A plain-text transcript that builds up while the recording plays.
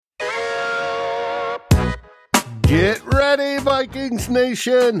Get ready, Vikings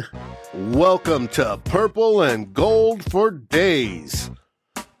Nation! Welcome to Purple and Gold for Days,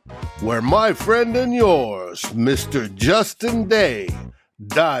 where my friend and yours, Mr. Justin Day,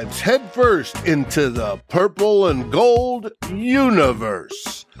 dives headfirst into the Purple and Gold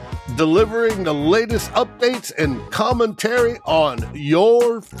universe, delivering the latest updates and commentary on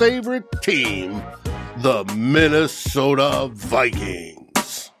your favorite team, the Minnesota Vikings.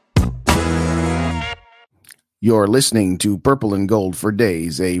 You're listening to Purple and Gold for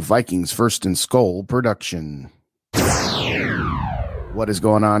Days, a Vikings First and Skol production. What is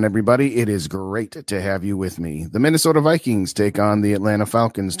going on, everybody? It is great to have you with me. The Minnesota Vikings take on the Atlanta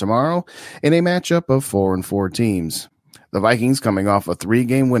Falcons tomorrow in a matchup of 4-4 teams. The Vikings, coming off a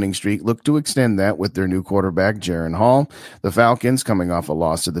 3-game winning streak, look to extend that with their new quarterback, Jaren Hall. The Falcons, coming off a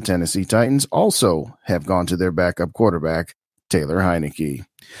loss to the Tennessee Titans, also have gone to their backup quarterback, Taylor Heineke.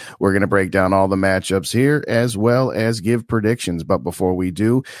 We're going to break down all the matchups here as well as give predictions. But before we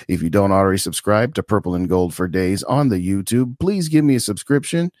do, if you don't already subscribe to Purple and Gold for Days on the YouTube, please give me a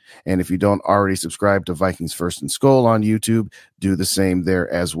subscription. And if you don't already subscribe to Vikings First and Skol on YouTube, do the same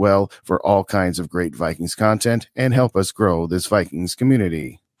there as well for all kinds of great Vikings content and help us grow this Vikings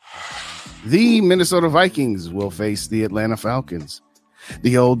community. The Minnesota Vikings will face the Atlanta Falcons,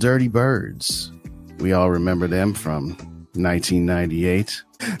 the old dirty birds. We all remember them from 1998.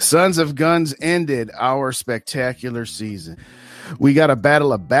 Sons of Guns ended our spectacular season. We got a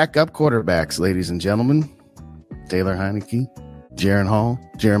battle of backup quarterbacks, ladies and gentlemen. Taylor Heineke, Jaren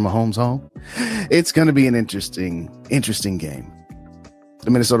Mahomes Hall. It's going to be an interesting game. The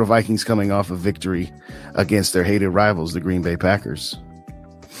Minnesota Vikings coming off a victory against their hated rivals, the Green Bay Packers.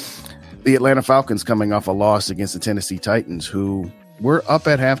 The Atlanta Falcons coming off a loss against the Tennessee Titans, who were up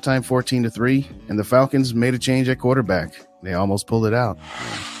at halftime 14-3, and the Falcons made a change at quarterback. They almost pulled it out.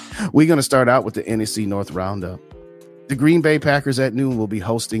 We're going to start out with the NFC North Roundup. The Green Bay Packers at noon will be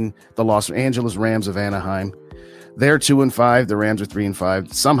hosting the Los Angeles Rams of Anaheim. They're 2-5. The Rams are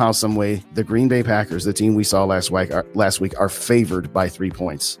 3-5. Somehow, some way, the Green Bay Packers, the team we saw last week, are favored by 3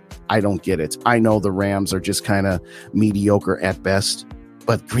 points. I don't get it. I know the Rams are just kind of mediocre at best,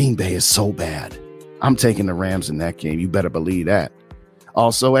 but Green Bay is so bad. I'm taking the Rams in that game. You better believe that.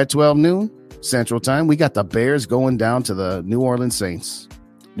 Also at 12 noon Central Time, we got the Bears going down to the New Orleans Saints.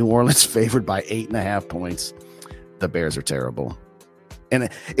 New Orleans favored by 8.5 points. The Bears are terrible. And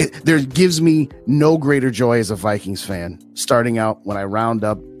there gives me no greater joy as a Vikings fan, starting out when I round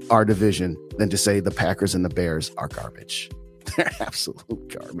up our division, than to say the Packers and the Bears are garbage. They're absolute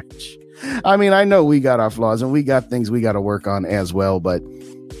garbage. I mean, I know we got our flaws and we got things we got to work on as well, but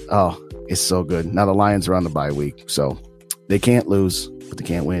oh, it's so good. Now the Lions are on the bye week, so they can't lose, but they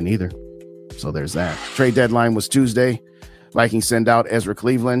can't win either. So there's that. Trade deadline was Tuesday. Vikings send out Ezra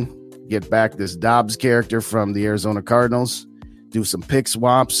Cleveland, get back this Dobbs character from the Arizona Cardinals, do some pick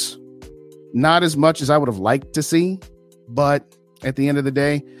swaps. Not as much as I would have liked to see, but at the end of the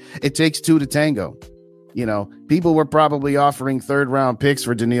day, it takes two to tango. You know, people were probably offering 3rd-round picks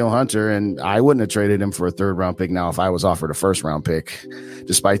for Danielle Hunter, and I wouldn't have traded him for a 3rd-round pick now if I was offered a 1st-round pick,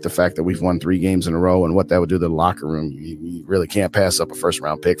 despite the fact that we've won 3 games in a row and what that would do to the locker room. You really can't pass up a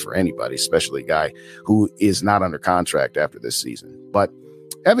 1st-round pick for anybody, especially a guy who is not under contract after this season. But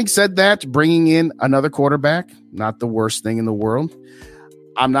having said that, bringing in another quarterback, not the worst thing in the world.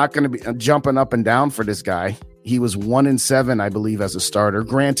 I'm not going to be jumping up and down for this guy. He was 1-7, I believe, as a starter,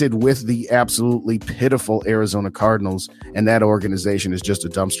 granted with the absolutely pitiful Arizona Cardinals, and that organization is just a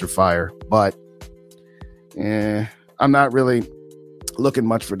dumpster fire. But I'm not really looking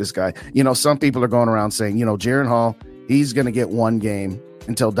much for this guy. You know, some people are going around saying, you know, Jaren Hall, he's going to get 1 game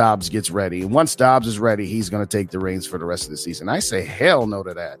until Dobbs gets ready. And once Dobbs is ready, he's going to take the reins for the rest of the season. I say hell no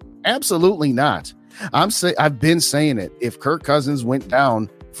to that. Absolutely not. I've been saying it. If Kirk Cousins went down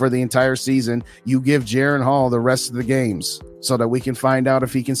for the entire season, you give Jaren Hall the rest of the games so that we can find out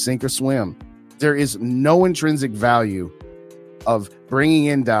if he can sink or swim. There is no intrinsic value of bringing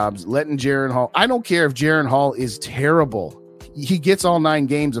in Dobbs, letting Jaren Hall. I don't care if Jaren Hall is terrible. He gets all 9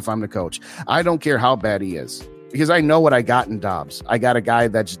 games if I'm the coach. I don't care how bad he is, because I know what I got in Dobbs. I got a guy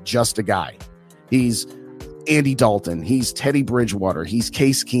that's just a guy. He's Andy Dalton. He's Teddy Bridgewater. He's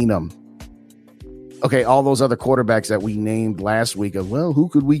Case Keenum. Okay, all those other quarterbacks that we named last week of, well, who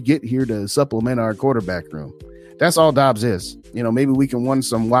could we get here to supplement our quarterback room? That's all Dobbs is. You know, maybe we can run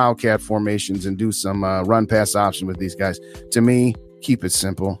some wildcat formations and do some run pass option with these guys. To me, keep it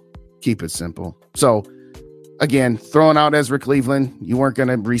simple. Keep it simple. So, again, throwing out Ezra Cleveland, you weren't going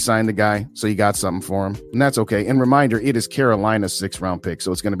to re-sign the guy, so you got something for him, and that's okay. And reminder, it is Carolina's 6th-round pick,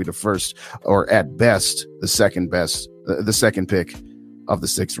 so it's going to be the first, or at best, the second pick of the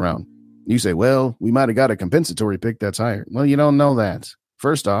 6th round. You say, well, we might have got a compensatory pick that's higher. Well, you don't know that.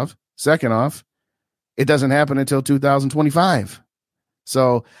 First off. Second off, it doesn't happen until 2025.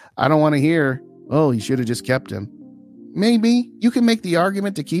 So I don't want to hear, oh, you should have just kept him. Maybe you can make the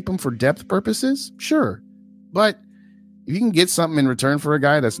argument to keep him for depth purposes. Sure. But if you can get something in return for a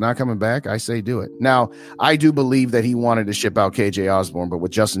guy that's not coming back, I say do it. Now, I do believe that he wanted to ship out KJ Osborne, but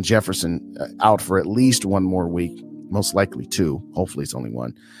with Justin Jefferson out for at least one more week, most likely two, hopefully it's only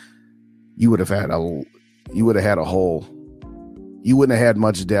one, you would have had a hole. You wouldn't have had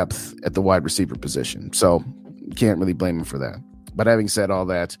much depth at the wide receiver position. So can't really blame him for that. But having said all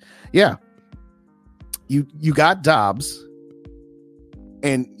that, yeah, you got Dobbs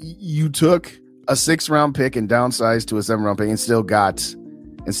and you took a 6th-round pick and downsized to a 7th-round pick and still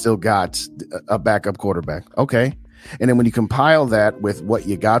got a backup quarterback. Okay. And then when you compile that with what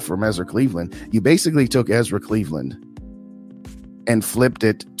you got from Ezra Cleveland, you basically took Ezra Cleveland and flipped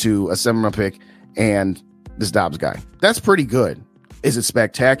it to a 7th-round pick and this Dobbs guy. That's pretty good. Is it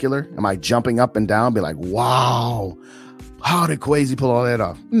spectacular? Am I jumping up and down, be like, wow, how did Kwesi pull all that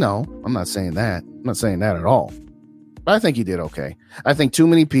off? No, I'm not saying that. I'm not saying that at all. But I think he did okay. I think too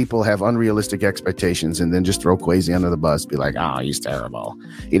many people have unrealistic expectations and then just throw Kwesi under the bus, be like, oh, he's terrible.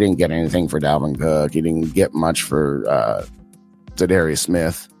 He didn't get anything for Dalvin Cook. He didn't get much for Zadarius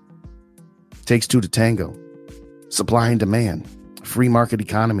Smith. Takes two to tango. Supply and demand. Free market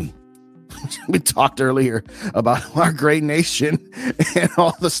economy. We talked earlier about our great nation and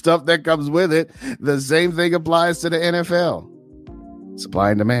all the stuff that comes with it. The same thing applies to the NFL.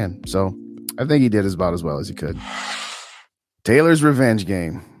 Supply and demand. So I think he did about as well as he could. Taylor's revenge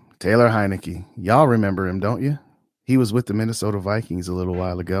game. Taylor Heineke. Y'all remember him, don't you? He was with the Minnesota Vikings a little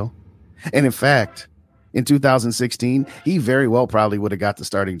while ago. And in fact, in 2016, he very well probably would have got the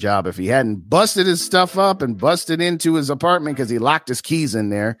starting job if he hadn't busted his stuff up and busted into his apartment because he locked his keys in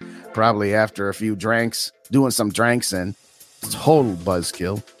there, probably after a few drinks, doing some drinks and total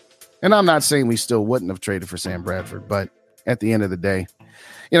buzzkill. And I'm not saying we still wouldn't have traded for Sam Bradford, but at the end of the day,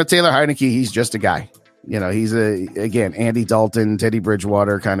 Taylor Heineke, he's just a guy. He's again, Andy Dalton, Teddy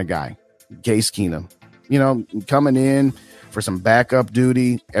Bridgewater kind of guy. Case Keenum, coming in for some backup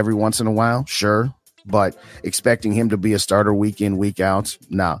duty every once in a while. Sure. But expecting him to be a starter week in, week out,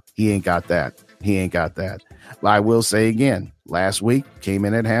 no, he ain't got that. I will say again, last week came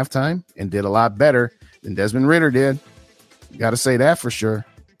in at halftime and did a lot better than Desmond Ridder did. Got to say that for sure.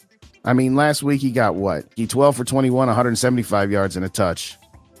 I mean, last week he got what? He 12 for 21, 175 yards and a touch.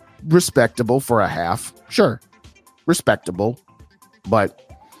 Respectable for a half. Sure. Respectable. But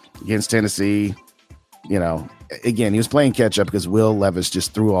against Tennessee, again, he was playing catch up because Will Levis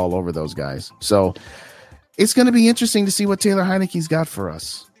just threw all over those guys. So it's going to be interesting to see what Taylor Heineke's got for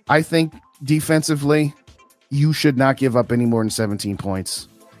us. I think defensively, you should not give up any more than 17 points.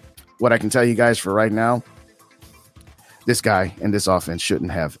 What I can tell you guys for right now, this guy and this offense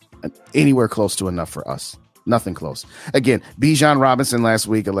shouldn't have anywhere close to enough for us. Nothing close. Again, Bijan Robinson last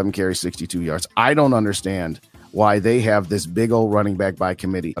week, 11 carries, 62 yards. I don't understand why they have this big old running back by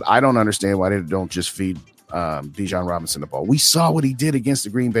committee, but I don't understand why they don't just feed Bijan Robinson the ball. We saw what he did against the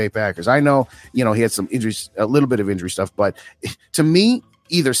Green Bay Packers. I know, he had some injuries, a little bit of injury stuff, but to me,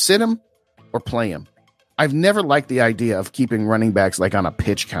 either sit him or play him. I've never liked the idea of keeping running backs like on a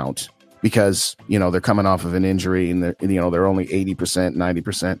pitch count because, they're coming off of an injury and they're only 80%,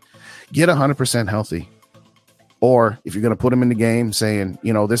 90%. Get 100% healthy. Or if you're going to put him in the game saying,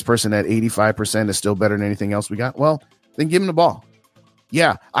 this person at 85% is still better than anything else we got, well, then give him the ball.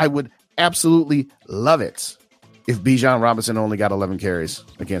 Yeah, I would absolutely love it if Bijan Robinson only got 11 carries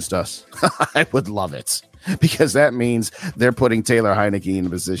against us. I would love it because that means they're putting Taylor Heineke in a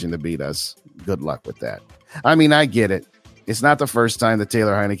position to beat us. Good luck with that. I mean, I get it. It's not the first time that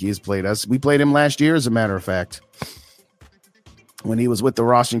Taylor Heineke has played us. We played him last year, as a matter of fact, when he was with the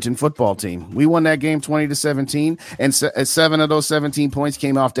Washington football team. We won that game 20-17, and 7 of those 17 points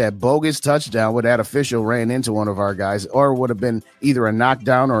came off that bogus touchdown where that official ran into one of our guys, or would have been either a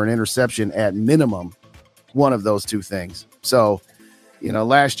knockdown or an interception at minimum, one of those two things. So,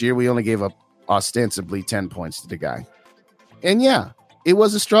 last year we only gave up ostensibly 10 points to the guy. And yeah, it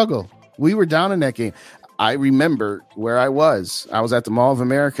was a struggle. We were down in that game. I remember where I was. I was at the Mall of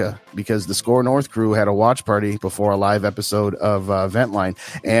America because the Score North crew had a watch party before a live episode of Ventline.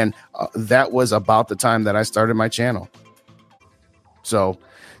 And that was about the time that I started my channel. So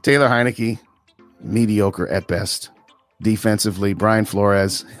Taylor Heineke, mediocre at best. Defensively, Brian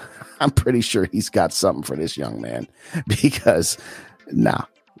Flores, I'm pretty sure he's got something for this young man because,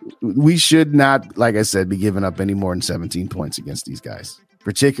 we should not, like I said, be giving up any more than 17 points against these guys.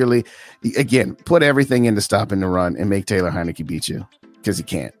 Particularly, again, put everything into stopping the run and make Taylor Heineke beat you because he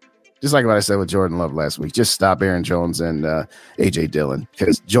can't. Just like what I said with Jordan Love last week. Just stop Aaron Jones and A.J. Dillon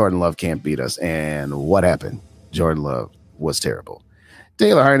because Jordan Love can't beat us. And what happened? Jordan Love was terrible.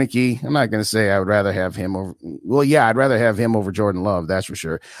 Taylor Heineke, I'm not going to say I would rather have him over. Well, yeah, I'd rather have him over Jordan Love. That's for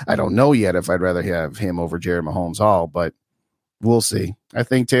sure. I don't know yet if I'd rather have him over Jared Mahomes Hall, but we'll see. I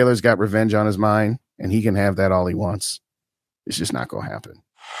think Taylor's got revenge on his mind, and he can have that all he wants. It's just not going to happen.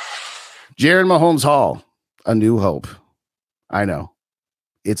 Jared Mahomes Hall, a new hope. I know.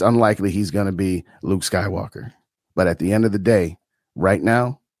 It's unlikely he's going to be Luke Skywalker. But at the end of the day, right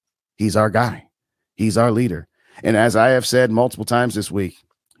now, he's our guy. He's our leader. And as I have said multiple times this week,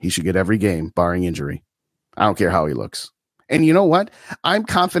 he should get every game, barring injury. I don't care how he looks. And you know what? I'm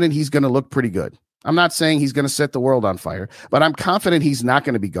confident he's going to look pretty good. I'm not saying he's going to set the world on fire, but I'm confident he's not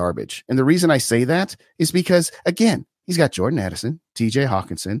going to be garbage. And the reason I say that is because, again, he's got Jordan Addison, TJ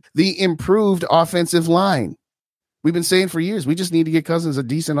Hawkinson, the improved offensive line. We've been saying for years, we just need to get Cousins a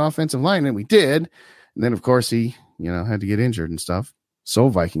decent offensive line, and we did. And then, of course, he, had to get injured and stuff. So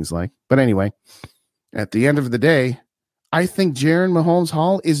Vikings-like. But anyway, at the end of the day, I think Jared Mahomes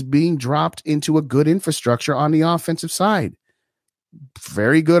Hall is being dropped into a good infrastructure on the offensive side.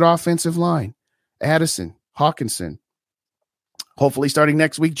 Very good offensive line. Addison, Hawkinson. Hopefully starting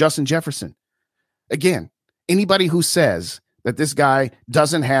next week, Justin Jefferson. Again, anybody who says that this guy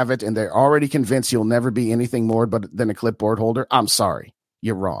doesn't have it and they're already convinced he'll never be anything more than a clipboard holder, I'm sorry.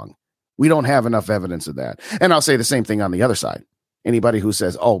 You're wrong. We don't have enough evidence of that. And I'll say the same thing on the other side. Anybody who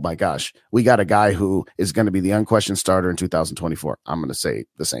says, oh my gosh, we got a guy who is going to be the unquestioned starter in 2024. I'm going to say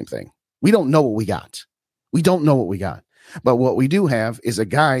the same thing. We don't know what we got. We don't know what we got. But what we do have is a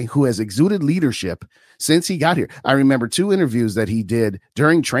guy who has exuded leadership since he got here. I remember 2 interviews that he did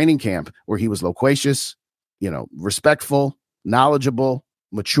during training camp where he was loquacious, respectful, knowledgeable,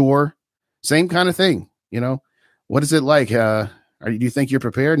 mature, same kind of thing. What is it like? Do you think you're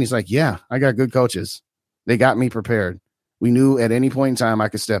prepared? And he's like, yeah, I got good coaches. They got me prepared. We knew at any point in time I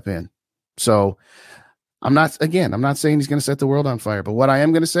could step in. So I'm not saying he's going to set the world on fire, but what I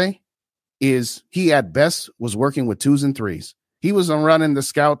am going to say is he at best was working with 2s and 3s. He was running the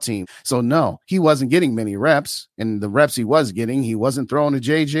scout team. So no, he wasn't getting many reps, and the reps he was getting, he wasn't throwing to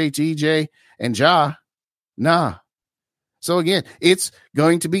JJ, TJ, and Ja. Nah. So again, it's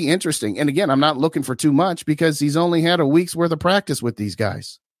going to be interesting. And again, I'm not looking for too much because he's only had a week's worth of practice with these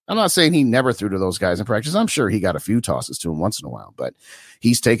guys. I'm not saying he never threw to those guys in practice. I'm sure he got a few tosses to him once in a while, but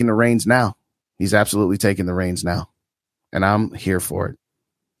he's taking the reins now. He's absolutely taking the reins now. And I'm here for it.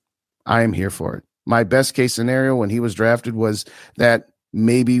 I am here for it. My best case scenario when he was drafted was that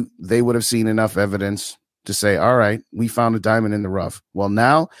maybe they would have seen enough evidence to say, all right, we found a diamond in the rough. Well,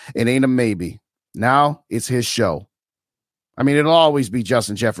 now it ain't a maybe. Now it's his show. I mean, it'll always be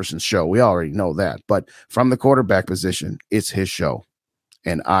Justin Jefferson's show. We already know that. But from the quarterback position, it's his show.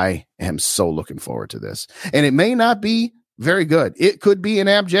 And I am so looking forward to this. And it may not be very good. It could be an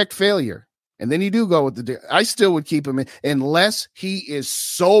abject failure. And then you do go with I still would keep him in unless he is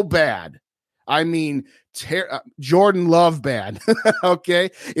so bad. I mean, Jordan Love bad.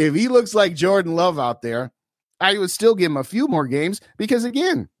 Okay. If he looks like Jordan Love out there, I would still give him a few more games because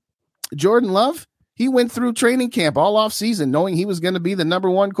again, Jordan Love, he went through training camp all off season knowing he was going to be the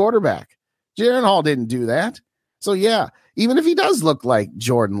number 1 quarterback. Jaron Hall didn't do that. So yeah, even if he does look like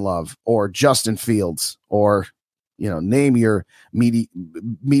Jordan Love or Justin Fields or, name your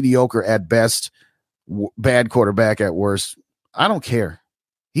mediocre at best, bad quarterback at worst, I don't care.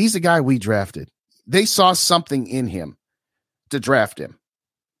 He's the guy we drafted. They saw something in him to draft him.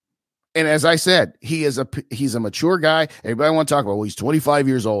 And as I said, he's a mature guy. Everybody want to talk about, well, he's 25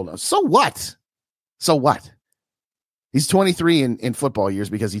 years old. So what? So what? He's 23 in football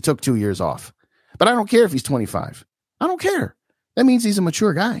years because he took 2 years off. But I don't care if he's 25. I don't care. That means he's a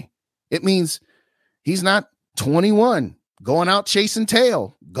mature guy. It means he's not 21, going out chasing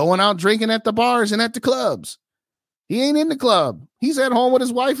tail, going out drinking at the bars and at the clubs. He ain't in the club. He's at home with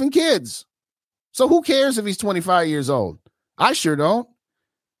his wife and kids. So who cares if he's 25 years old? I sure don't.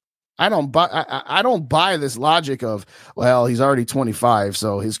 I don't buy this logic of, well, he's already 25,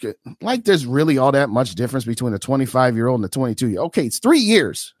 so there's really all that much difference between a 25-year-old and a 22-year-old. Okay, it's 3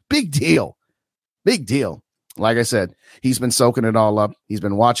 years. Big deal. Big deal. Like I said, he's been soaking it all up. He's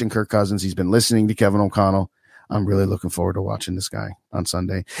been watching Kirk Cousins. He's been listening to Kevin O'Connell. I'm really looking forward to watching this guy on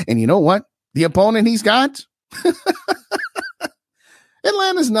Sunday. And you know what? The opponent he's got,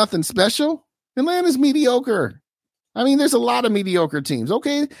 Atlanta's nothing special. Atlanta's mediocre. I mean, there's a lot of mediocre teams.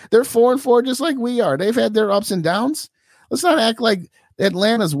 Okay, they're 4-4 just like we are. They've had their ups and downs. Let's not act like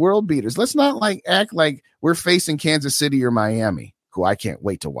Atlanta's world beaters. Let's not act like we're facing Kansas City or Miami, who I can't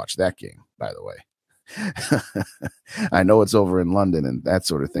wait to watch that game, by the way. I know it's over in London and that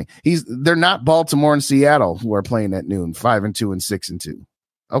sort of thing. They're not Baltimore and Seattle who are playing at noon, 5-2 and 6-2.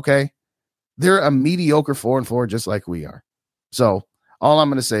 Okay. They're a mediocre 4-4, just like we are. So all I'm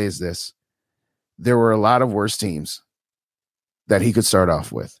going to say is this. There were a lot of worse teams that he could start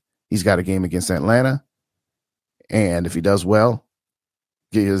off with. He's got a game against Atlanta. And if he does well,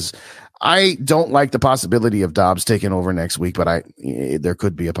 because I don't like the possibility of Dobbs taking over next week, but there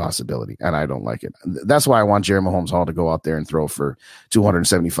could be a possibility, and I don't like it. That's why I want Jerry Mahomes Hall to go out there and throw for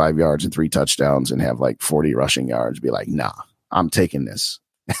 275 yards and 3 touchdowns and have like 40 rushing yards. Be like, nah, I'm taking this.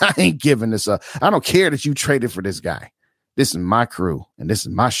 I ain't giving this up. I don't care that you traded for this guy. This is my crew, and this is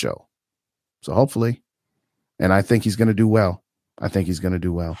my show. So hopefully, and I think he's going to do well.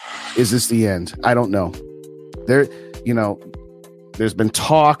 Is this the end? I don't know. There's been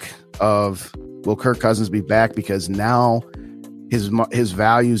talk of, will Kirk Cousins be back because now his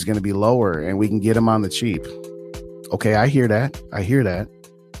value is going to be lower and we can get him on the cheap. Okay, I hear that.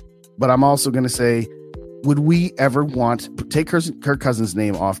 But I'm also going to say, would we ever take Kirk Cousins'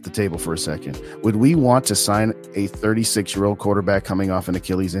 name off the table for a second? Would we want to sign a 36-year-old quarterback coming off an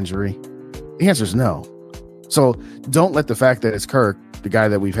Achilles injury? The answer is no. So don't let the fact that it's Kirk, the guy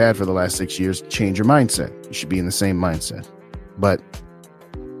that we've had for the last 6 years, change your mindset. You should be in the same mindset. But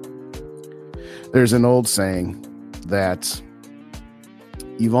there's an old saying that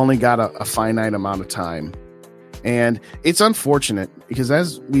you've only got a finite amount of time. And it's unfortunate because,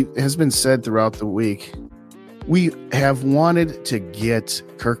 as has been said throughout the week, we have wanted to get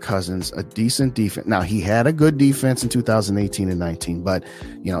Kirk Cousins a decent defense. Now, he had a good defense in 2018 and 19, but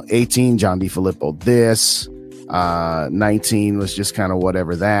 18, John DeFilippo, 19 was just kind of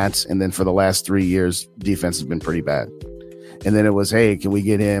whatever that. And then for the last 3 years, defense has been pretty bad. And then it was, hey, can we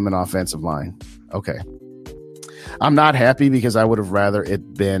get him an offensive line? Okay. I'm not happy because I would have rather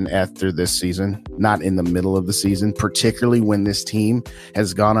it been after this season, not in the middle of the season, particularly when this team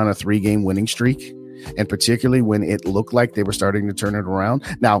has gone on a 3-game winning streak, and particularly when it looked like they were starting to turn it around.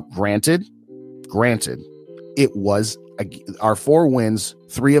 Now, granted, it was our 4 wins,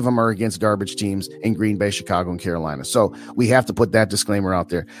 3 of them are against garbage teams in Green Bay, Chicago, and Carolina. So we have to put that disclaimer out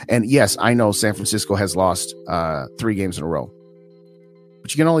there. And yes, I know San Francisco has lost 3 games in a row,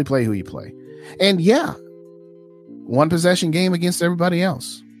 but you can only play who you play. And yeah, 1 possession game against everybody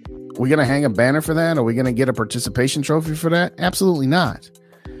else. We're going to hang a banner for that? Are we going to get a participation trophy for that? Absolutely not.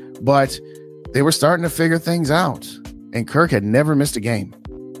 But they were starting to figure things out, and Kirk had never missed a game.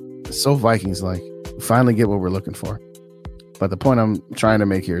 It's so Vikings-like. We finally get what we're looking for. But the point I'm trying to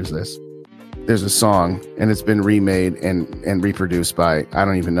make here is this. There's a song, and it's been remade and reproduced by I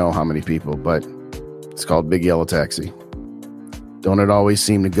don't even know how many people, but it's called Big Yellow Taxi. Don't it always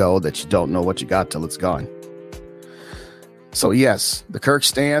seem to go that you don't know what you got till it's gone? So yes, the Kirk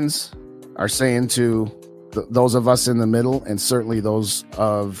stands are saying to those of us in the middle, and certainly those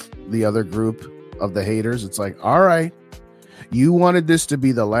of the other group of the haters, it's like, all right, you wanted this to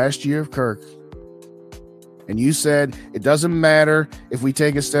be the last year of Kirk. And you said it doesn't matter if we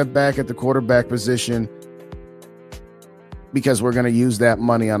take a step back at the quarterback position because we're going to use that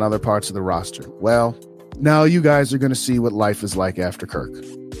money on other parts of the roster. Well, now you guys are going to see what life is like after Kirk,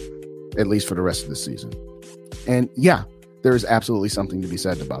 at least for the rest of the season. And yeah, there is absolutely something to be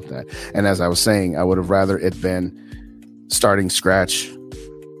said about that. And as I was saying, I would have rather it been starting scratch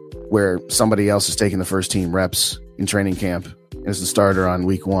where somebody else is taking the first team reps in training camp as the starter on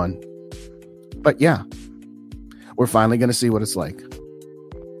week 1. But yeah, we're finally going to see what it's like.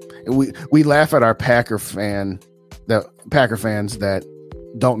 We laugh at our Packer fans that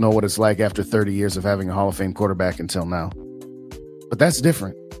don't know what it's like after 30 years of having a Hall of Fame quarterback until now. But that's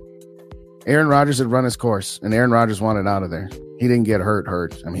different. Aaron Rodgers had run his course, and Aaron Rodgers wanted out of there. He didn't get hurt.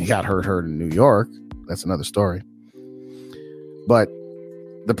 I mean, he got hurt in New York. That's another story. But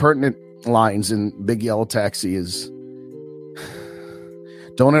the pertinent lines in Big Yellow Taxi is,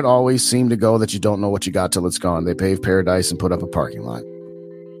 don't it always seem to go that you don't know what you got till it's gone? They paved paradise and put up a parking lot.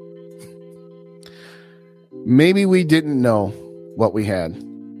 Maybe we didn't know what we had.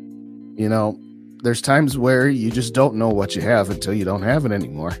 There's times where you just don't know what you have until you don't have it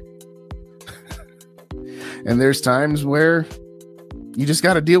anymore. And there's times where you just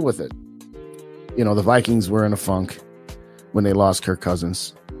got to deal with it. The Vikings were in a funk when they lost Kirk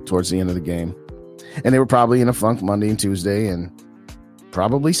Cousins towards the end of the game. And they were probably in a funk Monday and Tuesday, and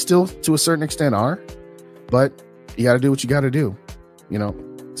probably still to a certain extent are. But you got to do what you got to do.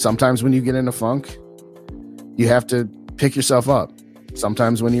 Sometimes when you get in a funk, you have to pick yourself up.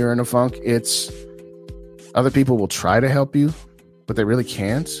 Sometimes when you're in a funk, it's other people will try to help you, but they really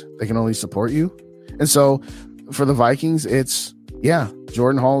can't. They can only support you. And so for the Vikings, it's, yeah,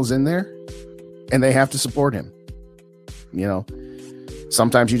 Jordan Hall is in there. and they have to support him.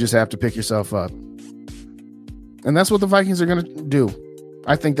 Sometimes you just have to pick yourself up. And that's what the Vikings are going to do.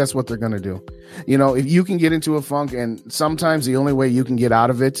 I think that's what they're going to do. If you can get into a funk, and sometimes the only way you can get out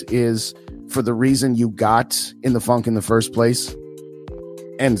of it is for the reason you got in the funk in the first place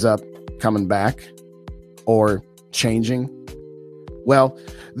ends up coming back or changing. Well,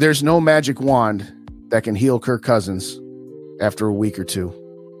 there's no magic wand that can heal Kirk Cousins after a week or two.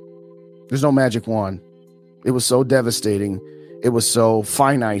 There's no magic wand. It was so devastating. It was so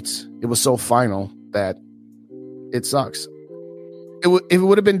finite. It was so final that it sucks. It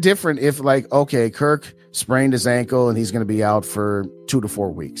would have been different if, okay, Kirk sprained his ankle and he's going to be out for 2 to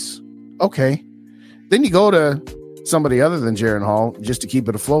 4 weeks. Okay. Then you go to somebody other than Jaren Hall just to keep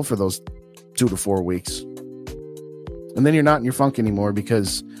it afloat for those 2 to 4 weeks. And then you're not in your funk anymore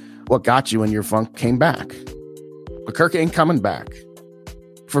because what got you in your funk came back. But Kirk ain't coming back.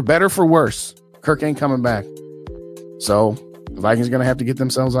 For better, for worse, Kirk ain't coming back. So the Vikings are going to have to get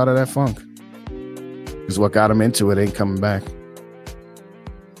themselves out of that funk. Because what got them into it ain't coming back.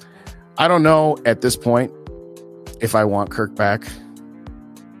 I don't know at this point if I want Kirk back.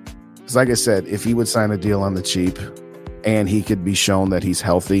 Because like I said, if he would sign a deal on the cheap and he could be shown that he's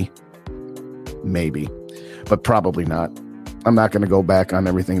healthy, maybe. But probably not. I'm not going to go back on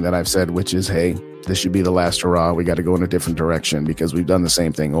everything that I've said, which is, hey, this should be the last hurrah. We got to go in a different direction because we've done the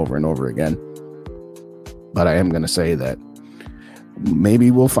same thing over and over again. But I am going to say that maybe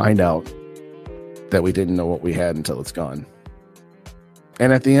we'll find out that we didn't know what we had until it's gone.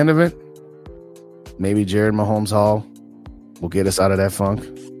 And at the end of it, maybe Jared Mahomes Hall will get us out of that funk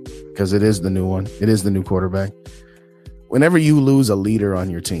because it is the new one. It is the new quarterback. Whenever you lose a leader on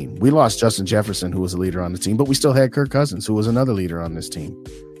your team, we lost Justin Jefferson, who was a leader on the team, but we still had Kirk Cousins, who was another leader on this team.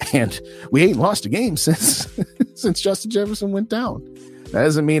 And we ain't lost a game since Justin Jefferson went down. That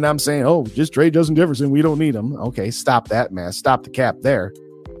doesn't mean I'm saying, oh, just trade Justin Jefferson. We don't need him. Okay, stop that, man. Stop the cap there.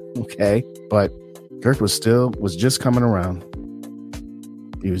 Okay, but Kirk was just coming around.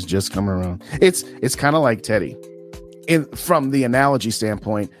 He was just coming around. It's kind of like Teddy. From the analogy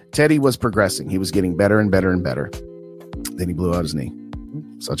standpoint, Teddy was progressing. He was getting better and better and better. Then he blew out his knee.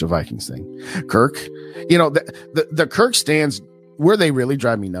 Such a Vikings thing. Kirk, the Kirk stands where they really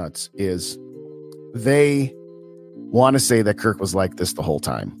drive me nuts is they want to say that Kirk was like this the whole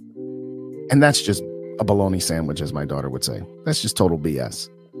time. And that's just a bologna sandwich, as my daughter would say. That's just total BS.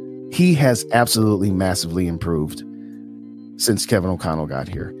 He has absolutely massively improved since Kevin O'Connell got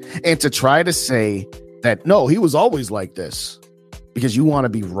here. And to try to say that, no, he was always like this because you want to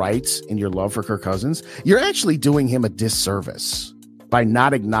be right in your love for Kirk Cousins, you're actually doing him a disservice by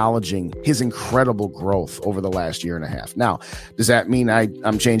not acknowledging his incredible growth over the last year and a half. Now, does that mean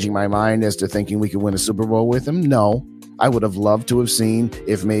I'm changing my mind as to thinking we could win a Super Bowl with him? No. I would have loved to have seen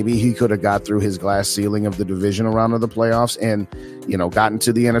if maybe he could have got through his glass ceiling of the divisional round of the playoffs and, gotten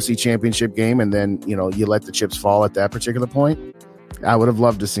to the NFC Championship game and then, you let the chips fall at that particular point. I would have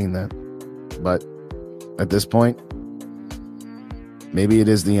loved to have seen that. But at this point, maybe it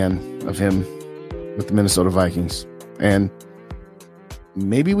is the end of him with the Minnesota Vikings. And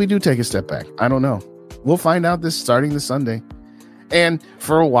maybe we do take a step back. I don't know. We'll find out this starting this Sunday. And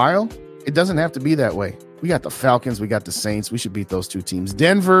for a while, it doesn't have to be that way. We got the Falcons. We got the Saints. We should beat those two teams.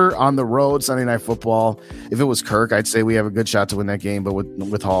 Denver on the road, Sunday Night Football. If it was Kirk, I'd say we have a good shot to win that game, but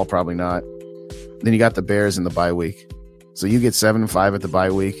with Hall, probably not. Then you got the Bears in the bye week. So you get 7-5 at the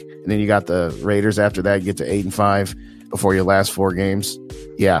bye week. And then you got the Raiders after that. You get to 8-5 before your last 4 games.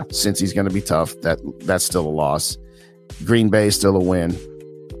 Yeah, since he's going to be tough, that's still a loss. Green Bay is still a win.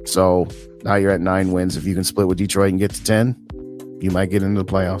 So now you're at 9 wins. If you can split with Detroit and get to 10, you might get into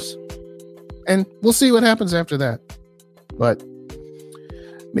the playoffs. And we'll see what happens after that. But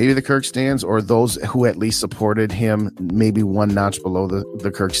maybe the Kirk stands, or those who at least supported him, maybe one notch below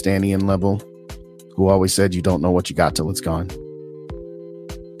the Kirk Standian level, who always said you don't know what you got till it's gone.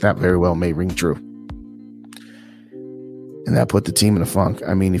 That very well may ring true. And that put the team in a funk.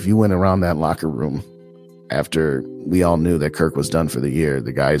 I mean, if you went around that locker room after we all knew that Kirk was done for the year,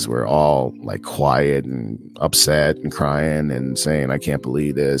 the guys were all like quiet and upset and crying and saying, I can't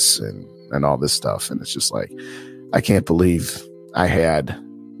believe this and all this stuff. And it's just like, I can't believe I had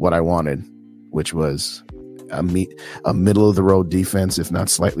what I wanted, which was a middle of the road defense, if not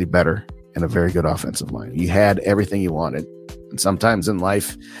slightly better, and a very good offensive line. You had everything you wanted. And sometimes in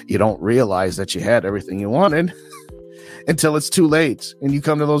life, you don't realize that you had everything you wanted until it's too late. And you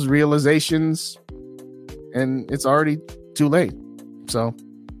come to those realizations and it's already too late. So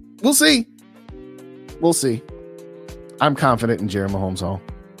we'll see. We'll see. I'm confident in Jared Mahomes Hall,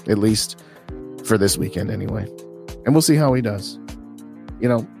 at least for this weekend anyway. And we'll see how he does.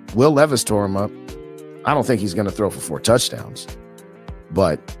 Will Levis tore him up. I don't think he's going to throw for 4 touchdowns,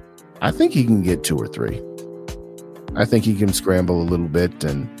 but I think he can get 2 or 3. I think he can scramble a little bit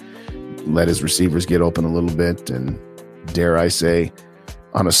and let his receivers get open a little bit, and dare I say,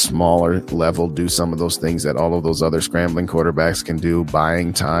 on a smaller level, do some of those things that all of those other scrambling quarterbacks can do,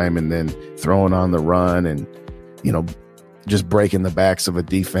 buying time and then throwing on the run and, just breaking the backs of a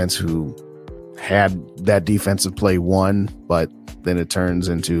defense who had that defensive play won, but then it turns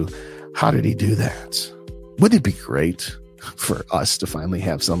into, how did he do that? Wouldn't it be great for us to finally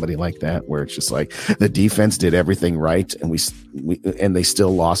have somebody like that, where it's just like the defense did everything right and and they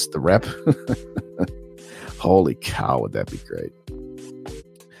still lost the rep? Holy cow, would that be great?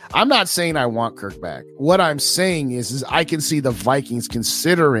 I'm not saying I want Kirk back. What I'm saying is I can see the Vikings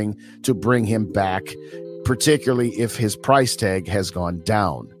considering to bring him back, particularly if his price tag has gone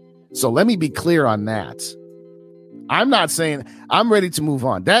down. So let me be clear on that. I'm not saying I'm ready to move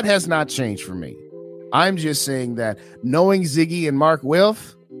on. That has not changed for me. I'm just saying that knowing Ziggy and Mark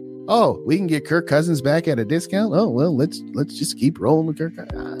Wilf, we can get Kirk Cousins back at a discount. Oh, well, let's just keep rolling with Kirk.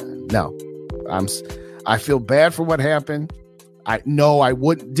 No, I feel bad for what happened. I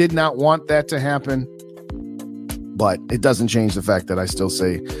did not want that to happen, but it doesn't change the fact that I still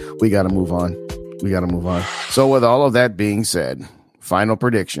say we got to move on. So with all of that being said, final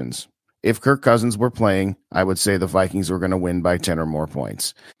predictions. If Kirk Cousins were playing, I would say the Vikings were going to win by 10 or more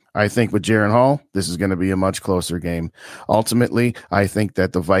points. I think with Jaren Hall, this is going to be a much closer game. Ultimately, I think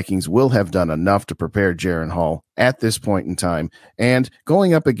that the Vikings will have done enough to prepare Jaren Hall at this point in time. And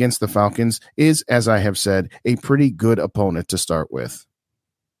going up against the Falcons is, as I have said, a pretty good opponent to start with.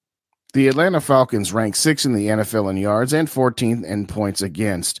 The Atlanta Falcons rank 6th in the NFL in yards and 14th in points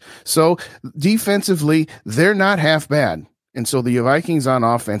against. So defensively, they're not half bad. And so the Vikings on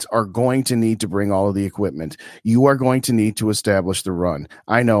offense are going to need to bring all of the equipment. You are going to need to establish the run.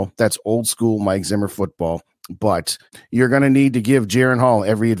 I know that's old school Mike Zimmer football, but you're going to need to give Jaren Hall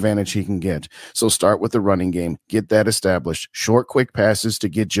every advantage he can get. So start with the running game, get that established, short, quick passes to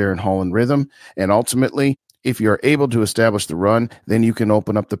get Jaren Hall in rhythm. And ultimately, if you're able to establish the run, then you can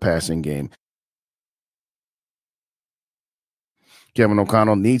open up the passing game. Kevin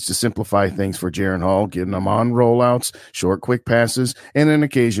O'Connell needs to simplify things for Jaren Hall, getting them on rollouts, short, quick passes, and an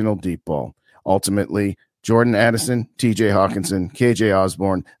occasional deep ball. Ultimately, Jordan Addison, TJ Hawkinson, KJ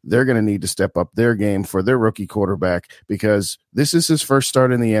Osborne, they're going to need to step up their game for their rookie quarterback because this is his first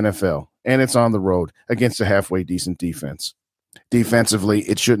start in the NFL, and it's on the road against a halfway decent defense. Defensively,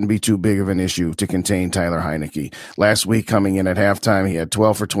 it shouldn't be too big of an issue to contain Tyler Heineke. Last week, coming in at halftime, he had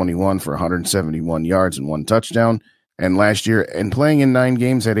 12 for 21 for 171 yards and 1 touchdown. And last year, and playing in 9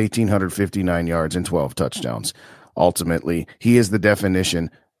 games, had 1,859 yards and 12 touchdowns. Ultimately, he is the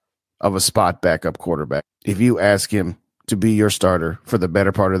definition of a spot backup quarterback. If you ask him to be your starter for the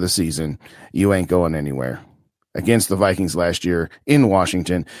better part of the season, you ain't going anywhere. Against the Vikings last year in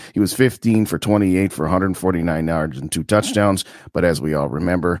Washington, he was 15 for 28 for 149 yards and 2 touchdowns. But as we all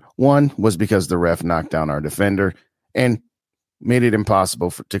remember, one was because the ref knocked down our defender and made it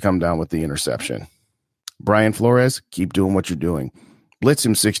impossible to come down with the interception. Brian Flores, keep doing what you're doing. Blitz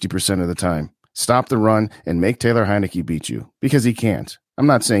him 60% of the time. Stop the run and make Taylor Heineke beat you because he can't. I'm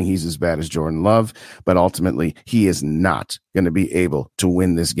not saying he's as bad as Jordan Love, but ultimately he is not going to be able to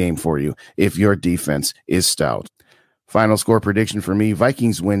win this game for you if your defense is stout. Final score prediction for me,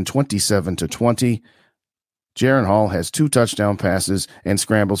 Vikings win 27-20. Jaren Hall has 2 touchdown passes and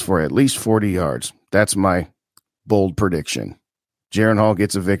scrambles for at least 40 yards. That's my bold prediction. Jaren Hall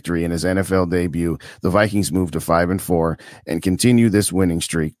gets a victory in his NFL debut. The Vikings move to 5-4 and continue this winning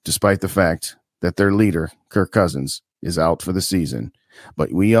streak, despite the fact that their leader, Kirk Cousins, is out for the season.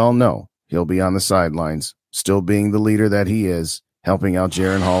 But we all know he'll be on the sidelines, still being the leader that he is, helping out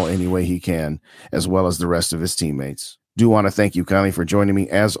Jaren Hall any way he can, as well as the rest of his teammates. Do want to thank you kindly for joining me.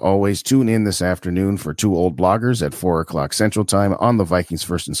 As always, tune in this afternoon for 2 Old Bloggers at 4 o'clock Central Time on the Vikings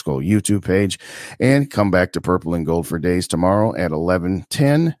First and Skol YouTube page, and come back to Purple and Gold for Days tomorrow at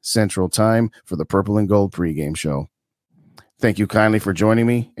 11:10 Central Time for the Purple and Gold pregame show. Thank you kindly for joining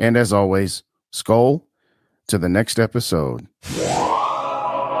me, and as always, Skol to the next episode.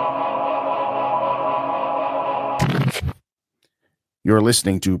 You're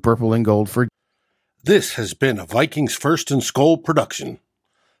listening to Purple and Gold for This has been a Vikings First and Skol production.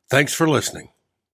 Thanks for listening.